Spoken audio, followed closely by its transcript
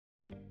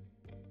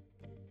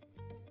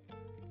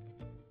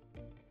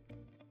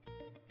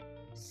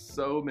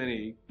so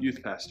many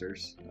youth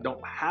pastors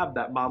don't have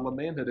that model of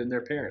manhood in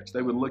their parents.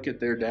 They would look at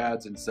their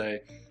dads and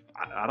say,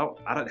 I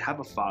don't have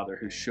a father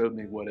who showed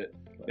me what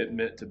it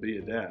meant to be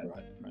a dad.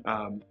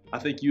 I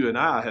think you and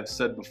I have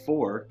said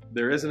before,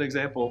 there is an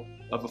example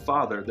of a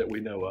father that we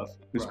know of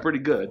who's pretty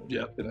good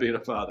at being a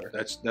father.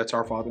 That's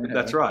our Father in heaven.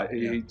 That's right.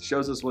 He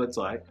shows us what it's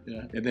like.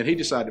 And then he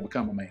decided to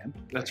become a man.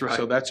 That's right.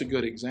 So that's a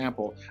good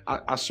example.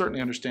 I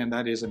certainly understand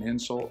that is an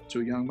insult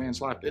to a young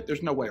man's life.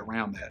 There's no way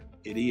around that.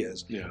 It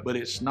is. But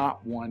it's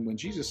not one. When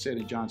Jesus said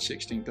in John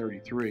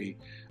 16:33,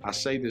 I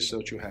say this so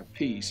that you'll have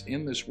peace.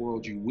 In this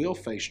world you will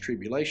face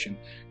tribulation.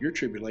 Your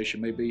tribulation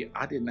may be,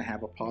 I didn't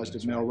have a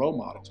positive male role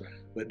model.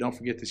 But don't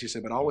forget this, he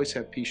said, but always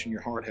have peace in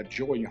your heart, have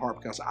joy in your heart,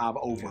 because I've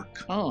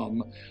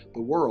overcome the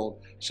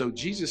world. So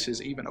Jesus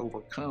has even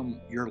overcome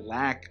your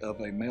lack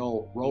of a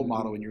male role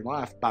model in your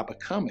life by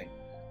becoming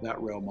that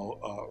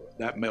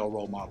male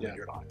role model in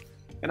your life.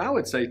 And I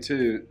would say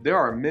too, there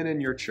are men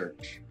in your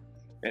church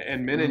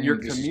and men in your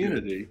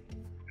community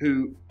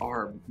who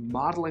are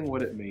modeling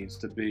what it means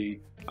to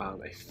be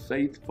a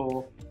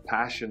faithful,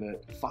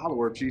 passionate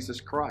follower of Jesus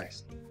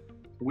Christ.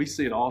 We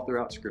see it all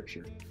throughout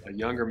Scripture. A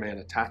younger man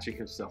attaching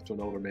himself to an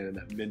older man in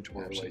that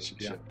mentor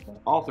relationship.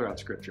 All throughout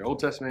Scripture, Old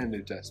Testament and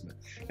New Testament.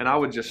 And I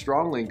would just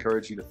strongly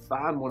encourage you to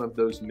find one of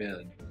those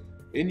men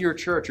in your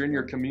church or in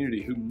your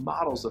community who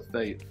models a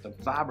faith, a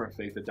vibrant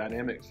faith, a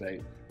dynamic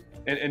faith,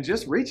 and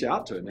just reach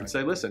out to him and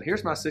say, listen,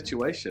 here's my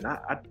situation.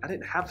 I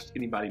didn't have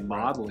anybody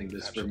modeling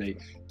this for me.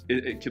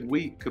 Could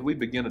we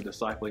begin a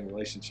discipling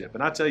relationship?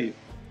 And I tell you,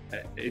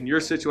 in your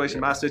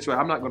situation, my situation,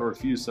 I'm not going to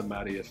refuse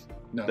somebody if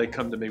they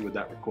come to me with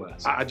that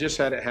request. I just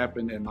had it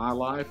happen in my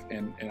life,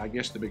 and I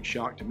guess the big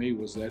shock to me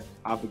was that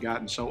I've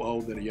gotten so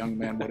old that a young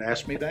man would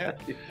ask me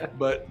that.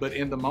 But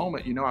in the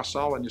moment, I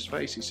saw in his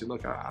face, he said,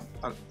 look,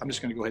 I'm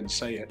just going to go ahead and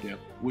say it.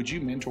 Would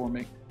you mentor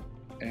me?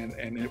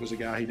 And it was a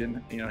guy he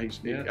didn't,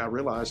 I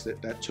realized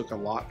that took a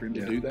lot for him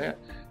to do that.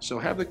 So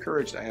have the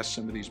courage to ask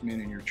some of these men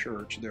in your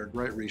church. They're a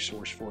great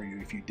resource for you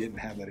if you didn't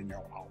have that in your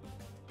own home.